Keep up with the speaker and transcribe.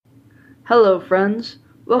Hello, friends.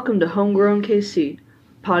 Welcome to Homegrown KC,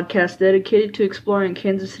 a podcast dedicated to exploring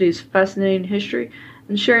Kansas City's fascinating history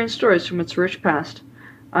and sharing stories from its rich past.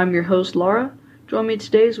 I'm your host, Laura. Join me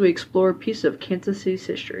today as we explore a piece of Kansas City's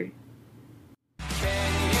history.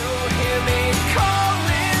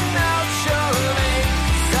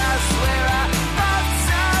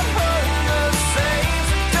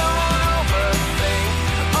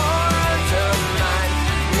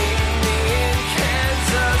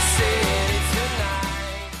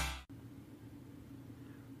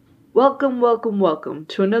 Welcome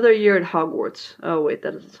to another year at Hogwarts. Oh wait,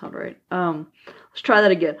 that doesn't sound right. Let's try that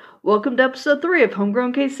again. Welcome to episode 3 of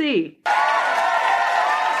Homegrown KC.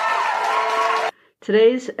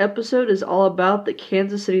 Today's episode is all about the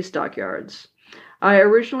Kansas City Stockyards. I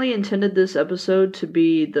originally intended this episode to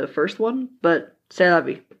be the first one, but c'est la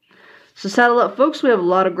vie. So saddle up, folks. We have a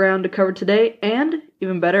lot of ground to cover today, and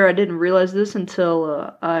even better, I didn't realize this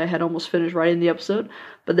until I had almost finished writing the episode,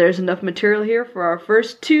 but there's enough material here for our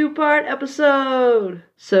first 2-part episode.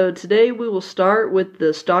 So today we will start with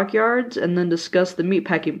the stockyards and then discuss the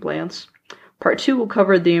meatpacking plants. Part 2 will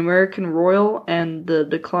cover the American Royal and the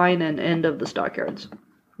decline and end of the stockyards.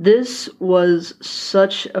 This was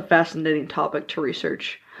such a fascinating topic to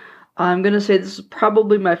research. I'm going to say this is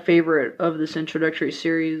probably my favorite of this introductory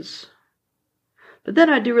series. But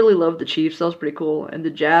then I do really love the Chiefs. That was pretty cool. And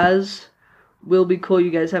the Jazz will be cool.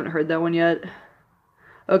 You guys haven't heard that one yet?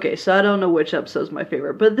 Okay, so I don't know which episode is my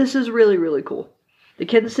favorite, but this is really, really cool. The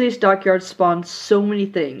Kansas City Stockyards spawned so many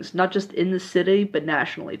things, not just in the city, but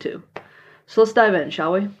nationally too. So let's dive in,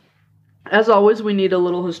 shall we? As always, we need a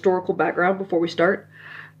little historical background before we start.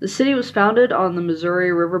 The city was founded on the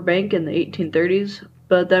Missouri River bank in the 1830s,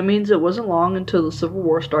 but that means it wasn't long until the Civil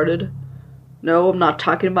War started. No, I'm not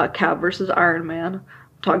talking about Cap versus Iron Man. I'm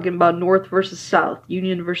talking about North versus South,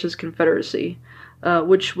 Union versus Confederacy,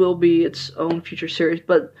 which will be its own future series.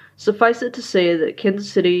 But suffice it to say that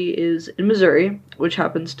Kansas City is in Missouri, which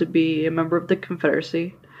happens to be a member of the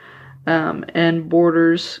Confederacy, and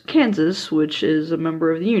borders Kansas, which is a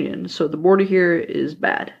member of the Union. So the border here is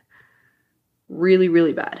bad. Really,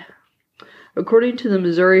 really bad. According to the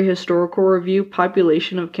Missouri Historical Review,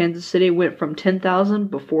 population of Kansas City went from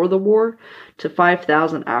 10,000 before the war to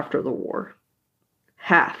 5,000 after the war.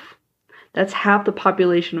 Half. That's half the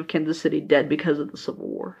population of Kansas City dead because of the Civil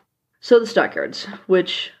War. So the stockyards,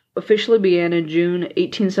 which officially began in June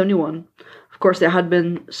 1871. Of course, there had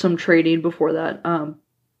been some trading before that,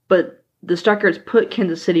 but the stockyards put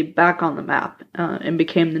Kansas City back on the map and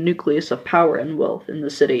became the nucleus of power and wealth in the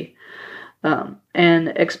city.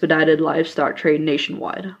 And expedited livestock trade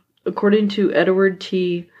nationwide. According to Edward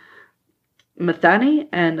T. Matheny,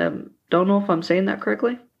 and don't know if I'm saying that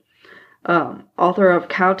correctly, author of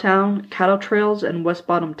Cowtown, Cattle Trails, and West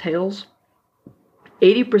Bottom Tales,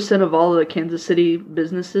 80% of all the Kansas City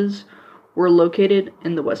businesses were located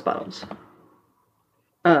in the West Bottoms.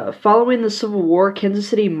 Following the Civil War, Kansas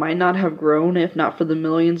City might not have grown if not for the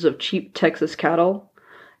millions of cheap Texas cattle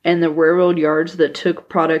and the railroad yards that took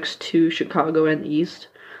products to Chicago and the East.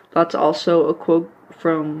 That's also a quote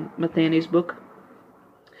from Matheny's book.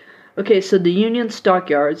 Okay, so the Union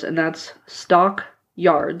Stockyards, and that's stock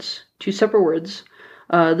yards, two separate words.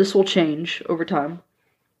 This will change over time.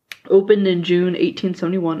 Opened in June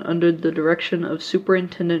 1871 under the direction of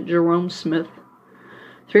Superintendent Jerome Smith.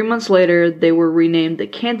 3 months later, they were renamed the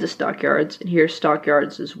Kansas Stockyards, and here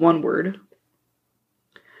stockyards is one word.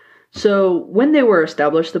 So when they were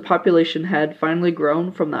established, the population had finally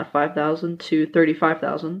grown from that 5,000 to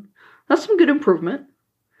 35,000. That's some good improvement.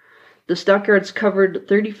 The stockyards covered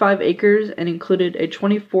 35 acres and included a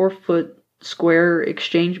 24-foot square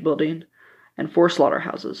exchange building and 4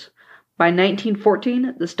 slaughterhouses. By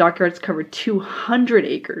 1914, the stockyards covered 200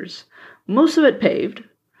 acres, most of it paved,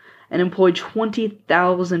 and employed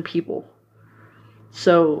 20,000 people.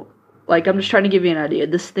 So, I'm just trying to give you an idea.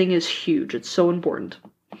 This thing is huge. It's so important.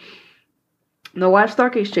 The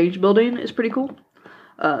livestock exchange building is pretty cool.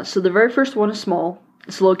 So the very first one is small.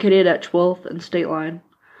 It's located at 12th and State Line.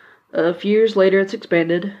 A few years later, it's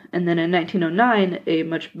expanded, and then in 1909, a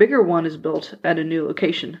much bigger one is built at a new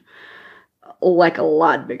location. A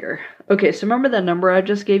lot bigger. Okay, so remember that number I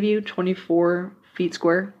just gave you, 24 feet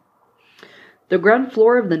square? The ground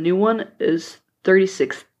floor of the new one is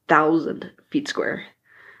 36,000 feet square,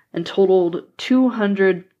 and totaled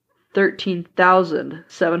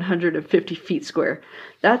 213,750 feet square.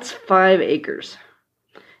 That's 5 acres.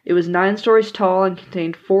 It was 9 stories tall and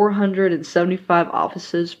contained 475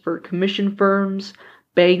 offices for commission firms,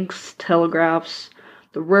 banks, telegraphs,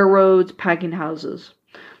 the railroads, packing houses.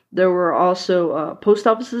 There were also post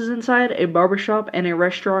offices inside, a barbershop, and a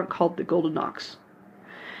restaurant called the Golden Ox.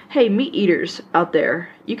 Hey, meat eaters out there,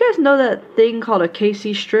 you guys know that thing called a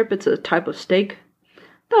KC strip? It's a type of steak.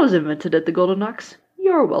 That was invented at the Golden Ox.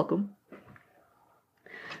 You're welcome.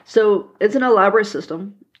 So, it's an elaborate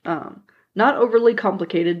system. Not overly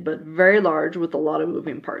complicated, but very large with a lot of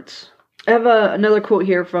moving parts. I have another quote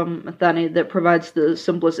here from Matheny that provides the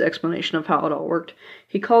simplest explanation of how it all worked.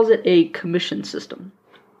 He calls it a commission system.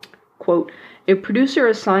 Quote, a producer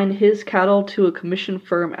assigned his cattle to a commission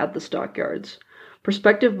firm at the stockyards.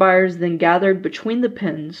 Prospective buyers then gathered between the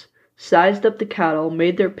pens, sized up the cattle,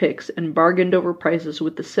 made their picks, and bargained over prices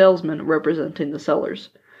with the salesman representing the sellers.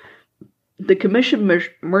 The commission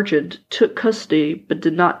merchant took custody but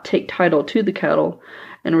did not take title to the cattle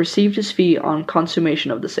and received his fee on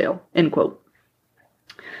consummation of the sale. End quote.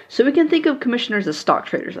 So we can think of commissioners as stock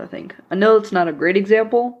traders, I think. I know it's not a great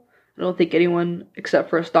example. I don't think anyone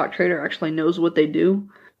except for a stock trader actually knows what they do.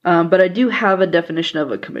 But I do have a definition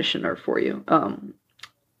of a commissioner for you.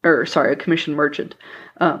 A commission merchant.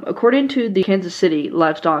 According to the Kansas City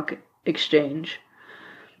Livestock Exchange,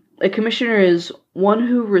 a commissioner is one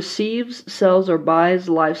who receives, sells, or buys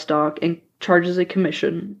livestock and charges a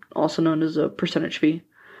commission, also known as a percentage fee,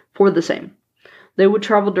 for the same. They would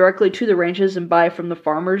travel directly to the ranches and buy from the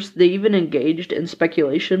farmers. They even engaged in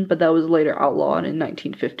speculation, but that was later outlawed in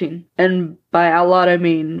 1915. And by outlawed, I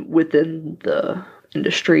mean within the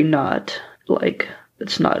industry, not like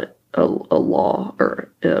it's not a law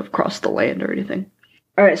or across the land or anything.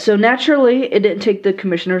 Alright, so naturally, it didn't take the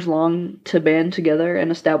commissioners long to band together and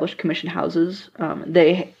establish commission houses.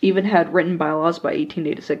 They even had written bylaws by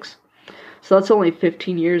 1886. So that's only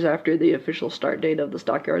 15 years after the official start date of the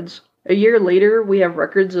stockyards. A year later, we have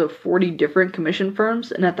records of 40 different commission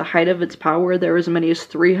firms, and at the height of its power, there were as many as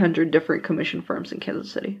 300 different commission firms in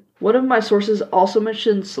Kansas City. One of my sources also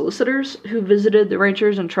mentioned solicitors who visited the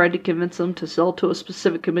ranchers and tried to convince them to sell to a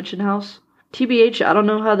specific commission house. TBH, I don't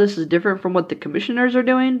know how this is different from what the commissioners are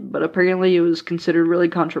doing, but apparently it was considered really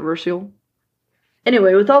controversial.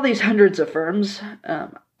 Anyway, with all these hundreds of firms,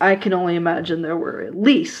 I can only imagine there were at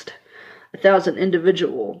least 1,000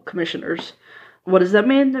 individual commissioners. What does that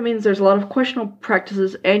mean? That means there's a lot of questionable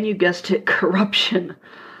practices and, you guessed it, corruption.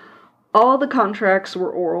 All the contracts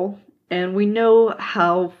were oral, and we know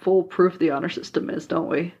how foolproof the honor system is, don't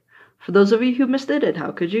we? For those of you who missed it, and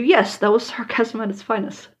how could you? Yes, that was sarcasm at its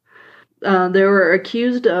finest. They were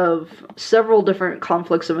accused of several different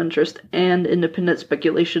conflicts of interest and independent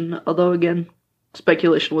speculation, although again,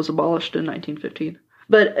 speculation was abolished in 1915.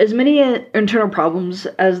 But as many internal problems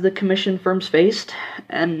as the commission firms faced,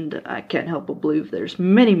 and I can't help but believe there's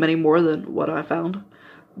many, many more than what I found,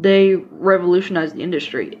 they revolutionized the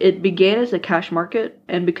industry. It began as a cash market,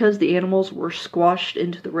 and because the animals were squashed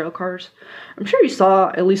into the rail cars, I'm sure you saw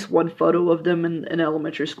at least one photo of them in an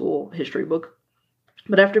elementary school history book.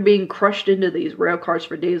 But after being crushed into these rail cars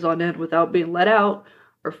for days on end without being let out,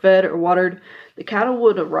 or fed, or watered, the cattle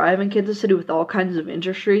would arrive in Kansas City with all kinds of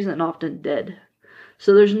injuries and often dead.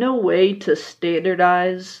 So there's no way to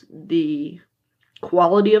standardize the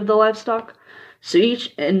quality of the livestock. So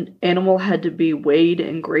each animal had to be weighed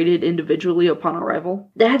and graded individually upon arrival.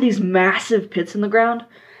 They had these massive pits in the ground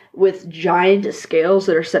with giant scales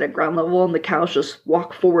that are set at ground level, and the cows just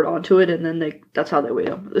walk forward onto it, and then that's how they weigh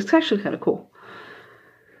them. It's actually kind of cool.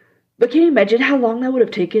 But can you imagine how long that would have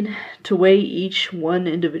taken to weigh each one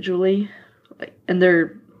individually? And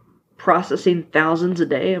they're processing thousands a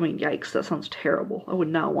day. I mean, yikes, that sounds terrible. I would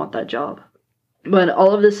not want that job. But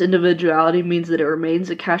all of this individuality means that it remains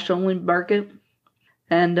a cash-only market.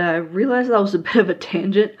 And I realized that was a bit of a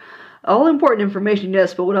tangent. All important information,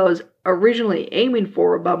 yes, but what I was originally aiming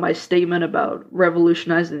for about my statement about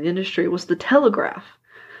revolutionizing the industry was the telegraph.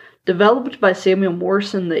 Developed by Samuel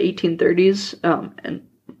Morse in the 1830s, and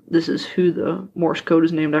this is who the Morse code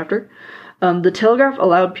is named after. The telegraph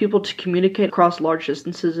allowed people to communicate across large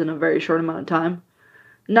distances in a very short amount of time.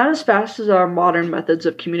 Not as fast as our modern methods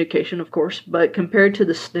of communication, of course, but compared to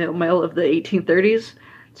the snail mail of the 1830s,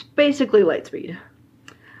 it's basically light speed.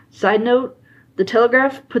 Side note, the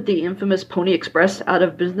telegraph put the infamous Pony Express out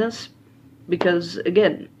of business because,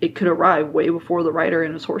 again, it could arrive way before the rider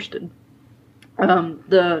and his horse did.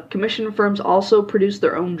 The commission firms also produced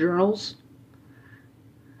their own journals.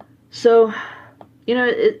 So,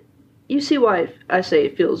 you see why I say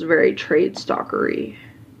it feels very stock tradery.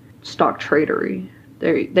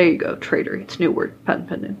 There you go, tradery. It's a new word, patent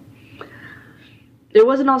pending. It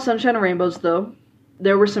wasn't all sunshine and rainbows, though.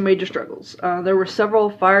 There were some major struggles. There were several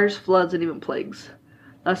fires, floods, and even plagues.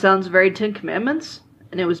 That sounds very Ten Commandments,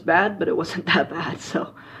 and it was bad, but it wasn't that bad,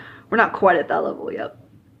 so we're not quite at that level yet.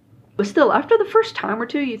 But still, after the first time or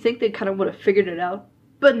two, you think they kind of would have figured it out.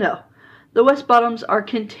 But no. the West Bottoms are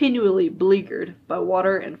continually beleaguered by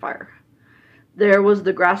water and fire. There was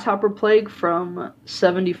the grasshopper plague from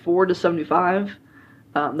 74 to 75.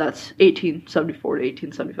 That's 1874 to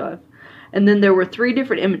 1875. And then there were 3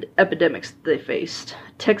 different epidemics that they faced.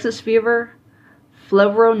 Texas fever,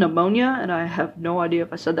 pneumonia, and I have no idea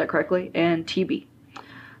if I said that correctly, and TB.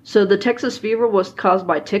 So the Texas fever was caused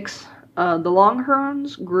by ticks. The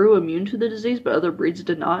Longhorns grew immune to the disease, but other breeds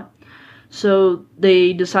did not. So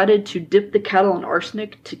they decided to dip the cattle in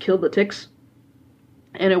arsenic to kill the ticks.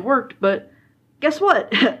 And it worked, but guess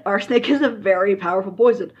what? Arsenic is a very powerful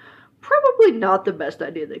poison. Probably not the best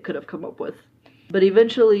idea they could have come up with. But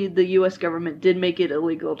eventually, the U.S. government did make it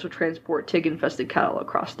illegal to transport tick-infested cattle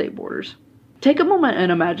across state borders. Take a moment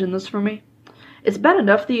and imagine this for me. It's bad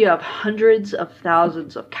enough that you have hundreds of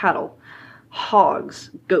thousands of cattle, hogs,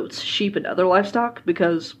 goats, sheep, and other livestock,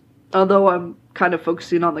 because although I'm kind of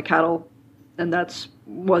focusing on the cattle, and that's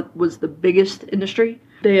what was the biggest industry,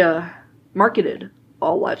 they marketed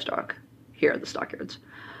all livestock here at the stockyards.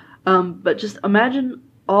 But just imagine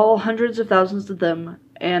all hundreds of thousands of them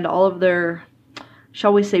and all of their,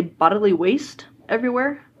 shall we say, bodily waste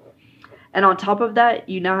everywhere. And on top of that,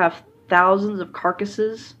 you now have thousands of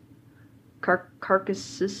carcasses,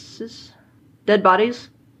 dead bodies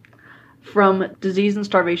from disease and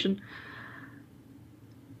starvation.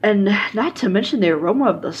 And not to mention the aroma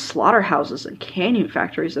of the slaughterhouses and canning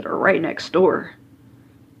factories that are right next door.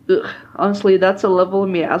 Ugh, honestly, that's a level of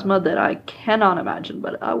miasma that I cannot imagine,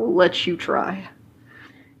 but I will let you try.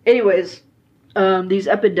 Anyways, these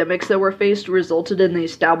epidemics that were faced resulted in the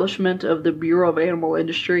establishment of the Bureau of Animal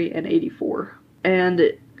Industry in 1984. And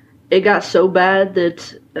it got so bad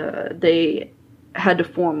that they had to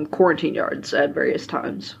form quarantine yards at various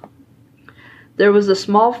times. There was a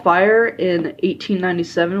small fire in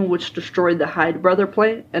 1897 which destroyed the Hyde Brother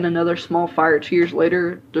plant, and another small fire 2 years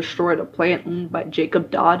later destroyed a plant owned by Jacob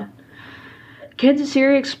Dodd. Kansas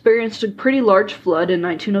City experienced a pretty large flood in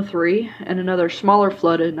 1903, and another smaller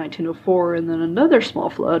flood in 1904, and then another small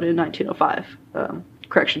flood in 1905.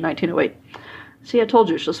 1908. See, I told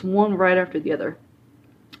you, it's just one right after the other.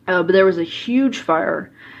 But there was a huge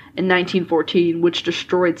fire in 1914, which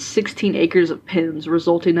destroyed 16 acres of pens,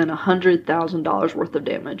 resulting in $100,000 worth of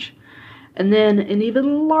damage. And then an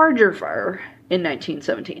even larger fire in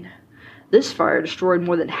 1917. This fire destroyed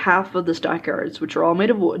more than half of the stockyards, which are all made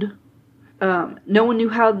of wood. No one knew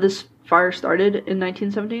how this fire started in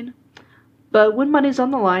 1917, but when money's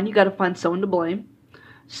on the line, you gotta find someone to blame.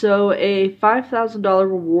 So a $5,000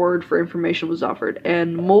 reward for information was offered,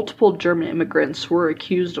 and multiple German immigrants were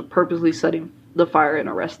accused of purposely setting the fire and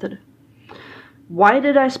arrested. Why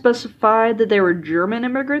did I specify that they were German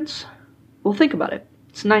immigrants? Well, think about it.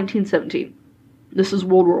 It's 1917. This is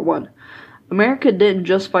World War I. America didn't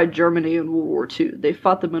just fight Germany in World War II. They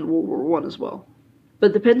fought them in World War I as well.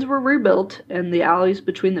 But the pens were rebuilt, and the alleys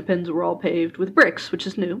between the pens were all paved with bricks, which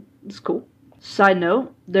is new. It's cool. Side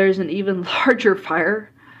note, there's an even larger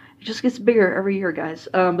fire. It just gets bigger every year, guys.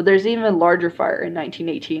 But there's an even larger fire in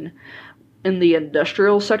 1918 in the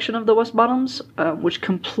industrial section of the West Bottoms, which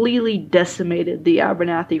completely decimated the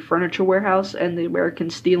Abernathy Furniture Warehouse and the American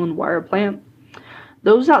Steel and Wire Plant.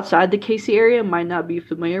 Those outside the Casey area might not be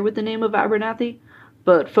familiar with the name of Abernathy,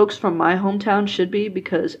 but folks from my hometown should be,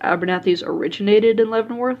 because Abernathy's originated in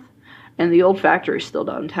Leavenworth, and the old factory's still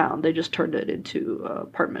downtown. They just turned it into an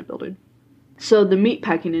apartment building. So the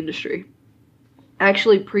meatpacking industry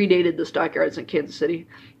actually predated the stockyards in Kansas City.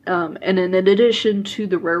 And in addition to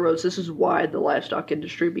the railroads, this is why the livestock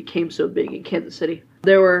industry became so big in Kansas City.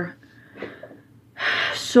 There were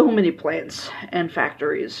so many plants and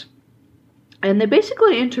factories, and they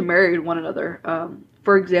basically intermarried one another.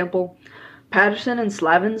 For example, Patterson and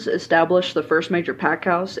Slavins established the first major pack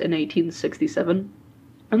house in 1867,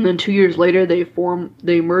 and then 2 years later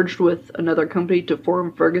they merged with another company to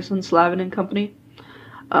form Ferguson, Slavin and Company.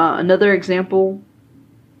 Another example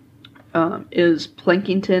is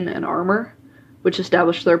Plankington and Armour, which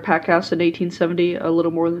established their pack house in 1870. A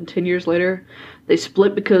little more than 10 years later, they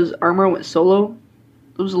split because Armour went solo.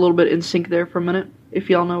 It was a little bit in sync there for a minute, if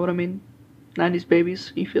y'all know what I mean. 90s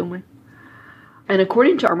babies, you feel me? And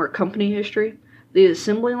according to Armour Company history, the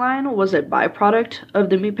assembly line was a byproduct of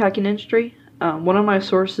the meatpacking industry. One of my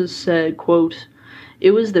sources said, quote,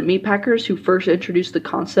 "It was the meatpackers who first introduced the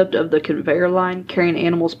concept of the conveyor line carrying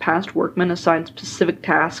animals past workmen assigned specific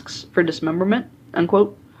tasks for dismemberment,"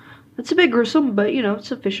 unquote. That's a bit gruesome, but,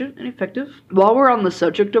 it's efficient and effective. While we're on the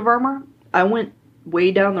subject of Armour, I went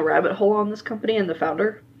way down the rabbit hole on this company and the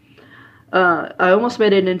founder. I almost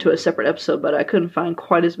made it into a separate episode, but I couldn't find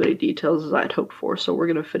quite as many details as I'd hoped for, so we're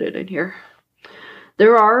going to fit it in here.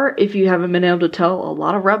 There are, if you haven't been able to tell, a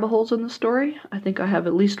lot of rabbit holes in the story. I think I have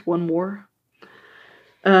at least one more.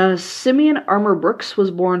 Simeon Armour Brooks was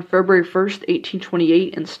born February 1st,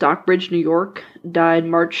 1828 in Stockbridge, New York, died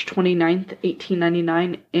March 29th,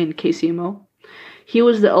 1899 in KCMO. He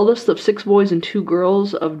was the eldest of 6 boys and 2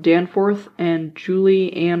 girls of Danforth and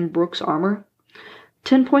Julie Ann Brooks Armour.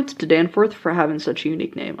 10 points to Danforth for having such a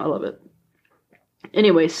unique name. I love it.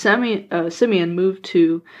 Anyway, Simeon moved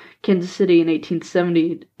to Kansas City in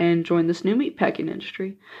 1870 and joined this new meatpacking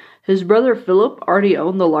industry. His brother Philip already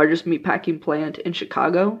owned the largest meatpacking plant in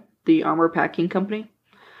Chicago, the Armour Packing Company.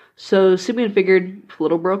 So Simeon figured, if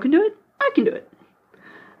little bro can do it, I can do it.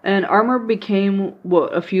 And Armour became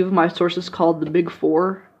what a few of my sources called the Big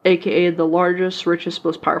Four, aka the largest, richest,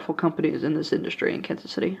 most powerful companies in this industry in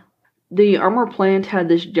Kansas City. The Armour plant had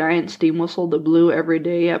this giant steam whistle that blew every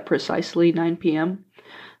day at precisely 9 p.m.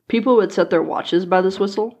 People would set their watches by this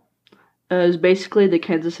whistle. It was basically the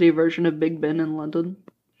Kansas City version of Big Ben in London.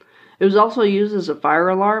 It was also used as a fire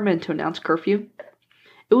alarm and to announce curfew.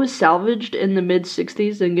 It was salvaged in the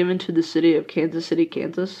mid-60s and given to the city of Kansas City,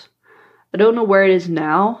 Kansas. I don't know where it is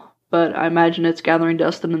now, but I imagine it's gathering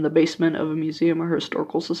dust in the basement of a museum or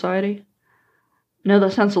historical society. I know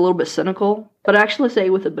that sounds a little bit cynical, but I actually say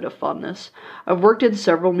it with a bit of fondness. I've worked in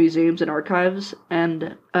several museums and archives,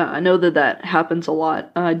 and I know that happens a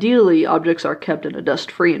lot. Ideally, objects are kept in a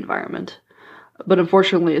dust-free environment. But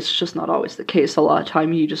unfortunately, it's just not always the case. A lot of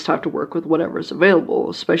time you just have to work with whatever is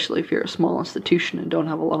available, especially if you're a small institution and don't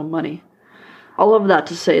have a lot of money. All of that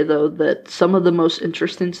to say, though, that some of the most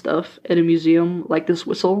interesting stuff at a museum like this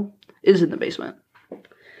whistle is in the basement.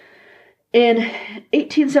 In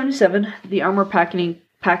 1877, the Armour Packing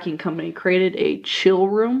Company created a chill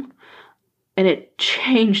room, and it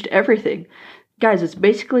changed everything. Guys, it's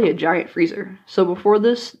basically a giant freezer. So before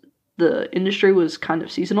this, the industry was kind of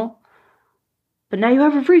seasonal. But now you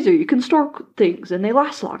have a freezer. You can store things, and they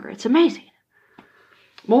last longer. It's amazing.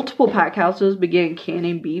 Multiple pack houses began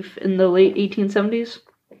canning beef in the late 1870s,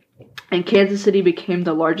 and Kansas City became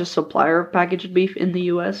the largest supplier of packaged beef in the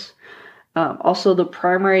U.S., also the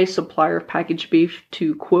primary supplier of packaged beef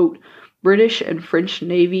to, quote, British and French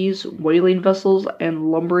navies, whaling vessels,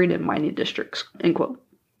 and lumbering and mining districts, end quote.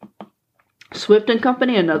 Swift and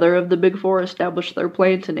Company, another of the Big Four, established their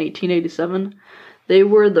plant in 1887. They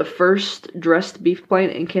were the first dressed beef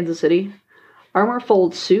plant in Kansas City. Armour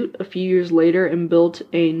followed suit a few years later and built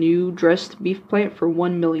a new dressed beef plant for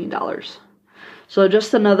 $1 million. So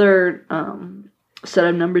just another set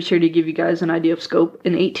of numbers here to give you guys an idea of scope.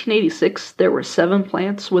 In 1886, there were 7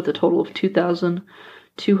 plants with a total of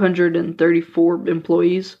 2,234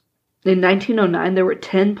 employees. In 1909, there were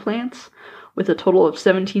 10 plants with a total of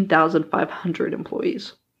 17,500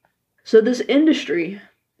 employees. So this industry,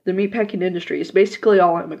 the meatpacking industry, is basically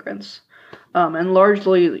all immigrants, and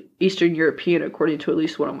largely Eastern European, according to at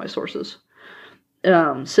least one of my sources.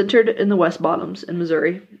 Centered in the West Bottoms in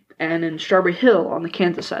Missouri and in Strawberry Hill on the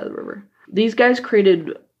Kansas side of the river. These guys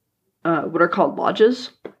created what are called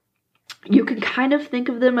lodges. You can kind of think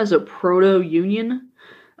of them as a proto-union.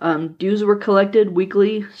 Dues were collected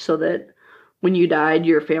weekly so that when you died,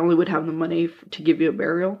 your family would have the money to give you a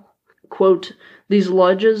burial. Quote, these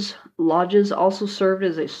lodges also served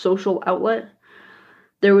as a social outlet.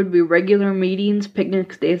 There would be regular meetings,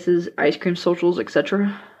 picnics, dances, ice cream socials,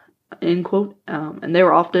 etc., end quote, and they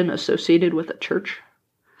were often associated with a church.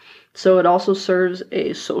 So it also serves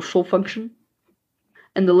a social function.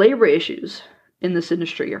 And the labor issues in this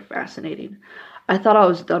industry are fascinating. I thought I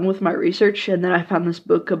was done with my research, and then I found this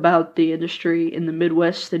book about the industry in the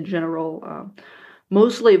Midwest in general,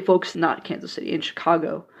 mostly folks not Kansas City, in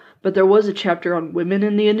Chicago. But there was a chapter on women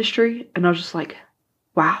in the industry, and I was just like,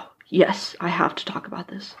 wow, yes, I have to talk about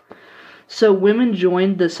this. So women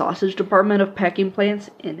joined the sausage department of packing plants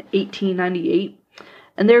in 1898,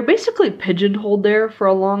 and they were basically pigeonholed there for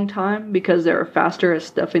a long time because they were faster at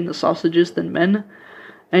stuffing the sausages than men,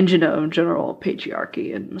 and, general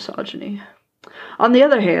patriarchy and misogyny. On the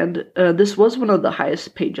other hand, this was one of the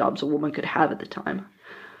highest paid jobs a woman could have at the time.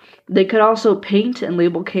 They could also paint and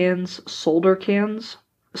label cans, solder cans,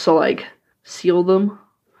 so like seal them,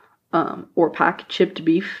 or pack chipped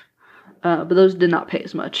beef, but those did not pay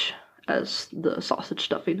as much as the sausage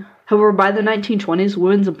stuffing. However, by the 1920s,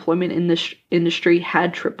 women's employment in this industry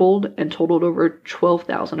had tripled and totaled over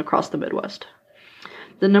 12,000 across the Midwest.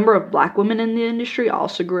 The number of black women in the industry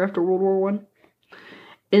also grew after World War I.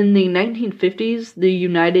 In the 1950s, the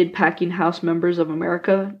United Packing House Members of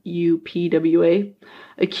America, UPWA,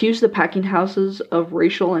 accused the packing houses of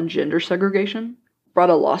racial and gender segregation, brought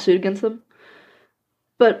a lawsuit against them.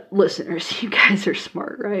 But listeners, you guys are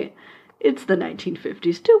smart, right? It's the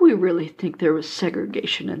 1950s. Do we really think there was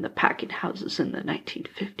segregation in the packing houses in the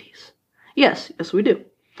 1950s? Yes, we do.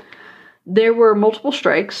 There were multiple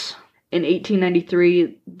strikes. In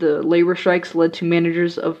 1893, the labor strikes led to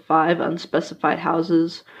managers of 5 unspecified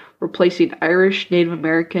houses replacing Irish, Native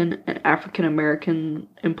American, and African American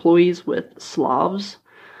employees with Slavs.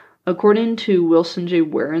 According to Wilson J.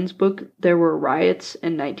 Warren's book, there were riots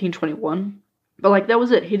in 1921. But, that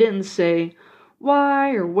was it. He didn't say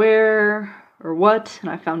why or where or what, and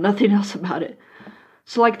I found nothing else about it.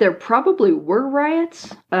 So, there probably were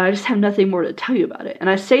riots. I just have nothing more to tell you about it. And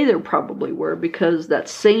I say there probably were because that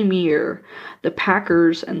same year, the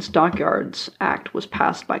Packers and Stockyards Act was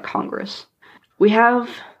passed by Congress. We have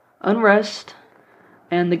unrest,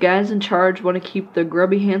 and the guys in charge want to keep the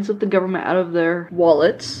grubby hands of the government out of their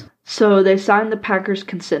wallets. So they signed the Packers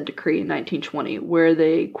Consent Decree in 1920, where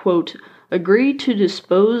they, quote, agreed to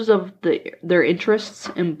dispose of their interests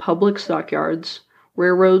in public stockyards,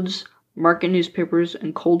 railroads, market newspapers,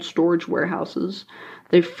 and cold storage warehouses.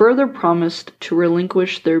 They further promised to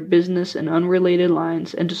relinquish their business in unrelated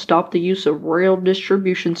lines and to stop the use of rail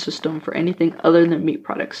distribution system for anything other than meat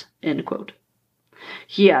products, end quote.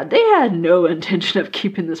 Yeah, they had no intention of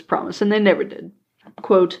keeping this promise, and they never did.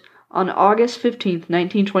 Quote, on August 15th,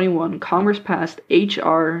 1921, Congress passed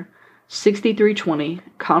H.R. 6320,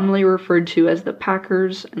 commonly referred to as the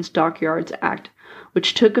Packers and Stockyards Act,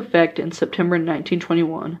 which took effect in September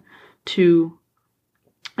 1921 to,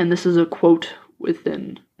 and this is a quote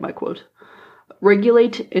within my quote,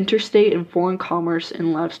 regulate interstate and foreign commerce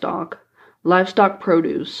in livestock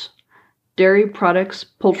produce, dairy products,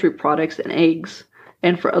 poultry products, and eggs,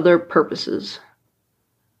 and for other purposes.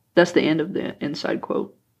 That's the end of the inside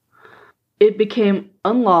quote. It became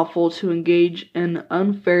unlawful to engage in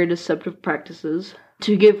unfair deceptive practices,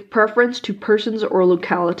 to give preference to persons or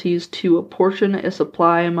localities, to apportion a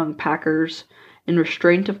supply among packers, in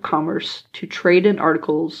restraint of commerce, to trade in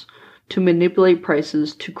articles, to manipulate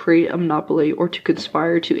prices, to create a monopoly, or to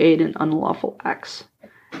conspire to aid in unlawful acts.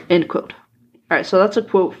 End quote. Alright, so that's a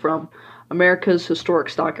quote from America's Historic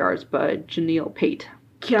Stockyards by Janelle Pate.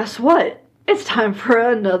 Guess what? It's time for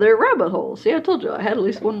another rabbit hole. See, I told you I had at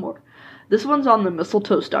least one more. This one's on the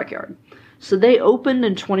Mistletoe Stockyard. So they opened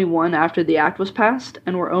in 21 after the act was passed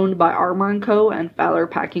and were owned by Armour & Co. and Fowler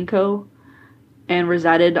Packing Co. and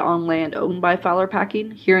resided on land owned by Fowler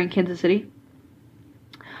Packing here in Kansas City.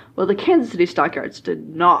 Well, the Kansas City Stockyards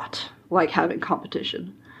did not like having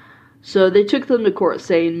competition. So they took them to court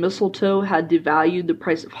saying Mistletoe had devalued the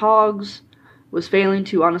price of hogs, was failing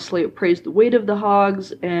to honestly appraise the weight of the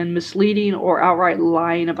hogs, and misleading or outright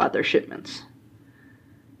lying about their shipments.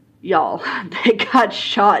 Y'all, they got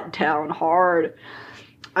shot down hard.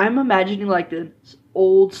 I'm imagining this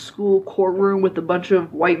old school courtroom with a bunch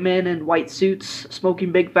of white men in white suits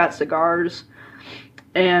smoking big fat cigars.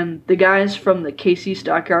 And the guys from the KC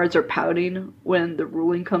Stockyards are pouting when the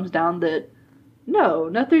ruling comes down that, no,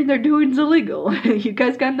 nothing they're doing is illegal. You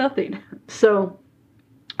guys got nothing. So,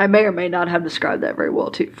 I may or may not have described that very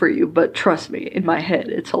well for you, but trust me, in my head,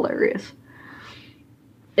 it's hilarious.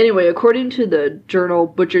 Anyway, according to the journal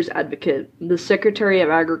Butcher's Advocate, the Secretary of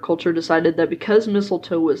Agriculture decided that because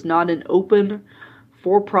Mistletoe was not an open,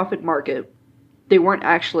 for-profit market, they weren't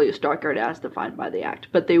actually a stockyard as defined by the act,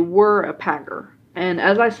 but they were a packer. And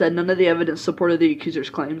as I said, none of the evidence supported the accuser's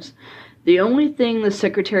claims. The only thing the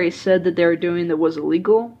Secretary said that they were doing that was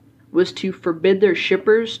illegal was to forbid their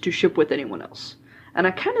shippers to ship with anyone else. And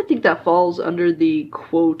I kind of think that falls under the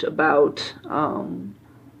quote about,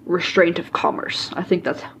 restraint of commerce. I think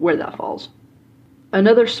that's where that falls.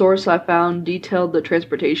 Another source I found detailed the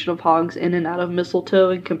transportation of hogs in and out of Mistletoe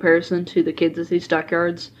in comparison to the Kansas City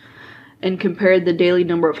Stockyards, and compared the daily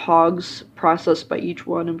number of hogs processed by each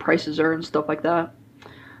one and prices earned, stuff like that.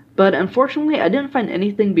 But unfortunately, I didn't find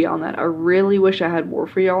anything beyond that. I really wish I had more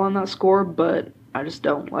for y'all on that score, but I just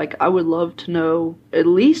don't. I would love to know at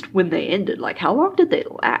least when they ended. How long did they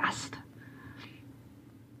last?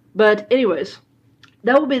 But anyways,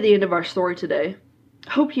 that will be the end of our story today.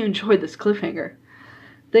 Hope you enjoyed this cliffhanger.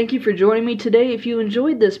 Thank you for joining me today. If you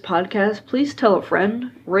enjoyed this podcast, please tell a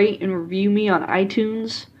friend, rate and review me on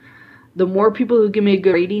iTunes. The more people who give me a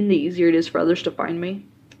good rating, the easier it is for others to find me.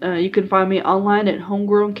 You can find me online at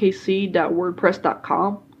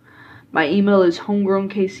homegrownkc.wordpress.com. My email is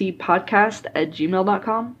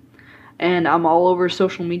homegrownkcpodcast@gmail.com. And I'm all over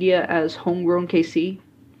social media as homegrownkc.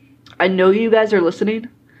 I know you guys are listening.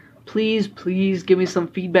 Please give me some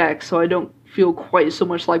feedback so I don't feel quite so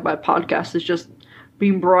much like my podcast is just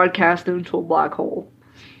being broadcast into a black hole.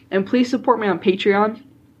 And please support me on Patreon.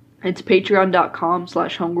 It's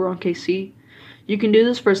patreon.com/homegrownkc. You can do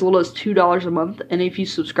this for as little as $2 a month, and if you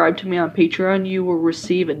subscribe to me on Patreon, you will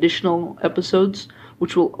receive additional episodes,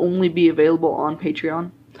 which will only be available on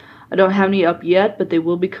Patreon. I don't have any up yet, but they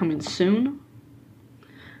will be coming soon.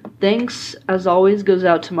 Thanks, as always, goes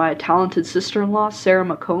out to my talented sister-in-law, Sarah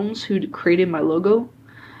McCombs, who created my logo,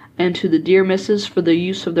 and to the Dear Misses for the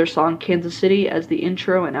use of their song Kansas City as the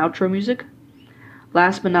intro and outro music.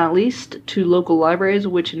 Last but not least, to local libraries,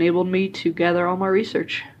 which enabled me to gather all my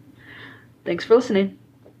research. Thanks for listening.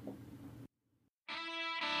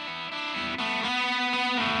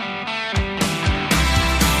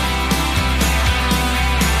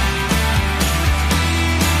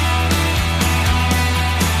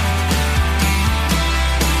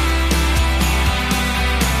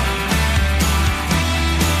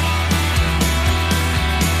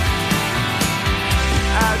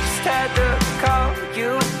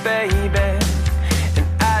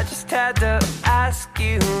 Had to ask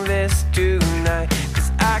you this tonight, 'cause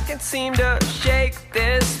I can't seem to shake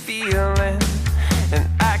this feeling, and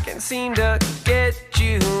I can't seem to get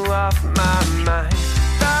you off my mind.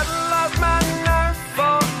 Thought I lost my nerve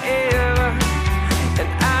forever,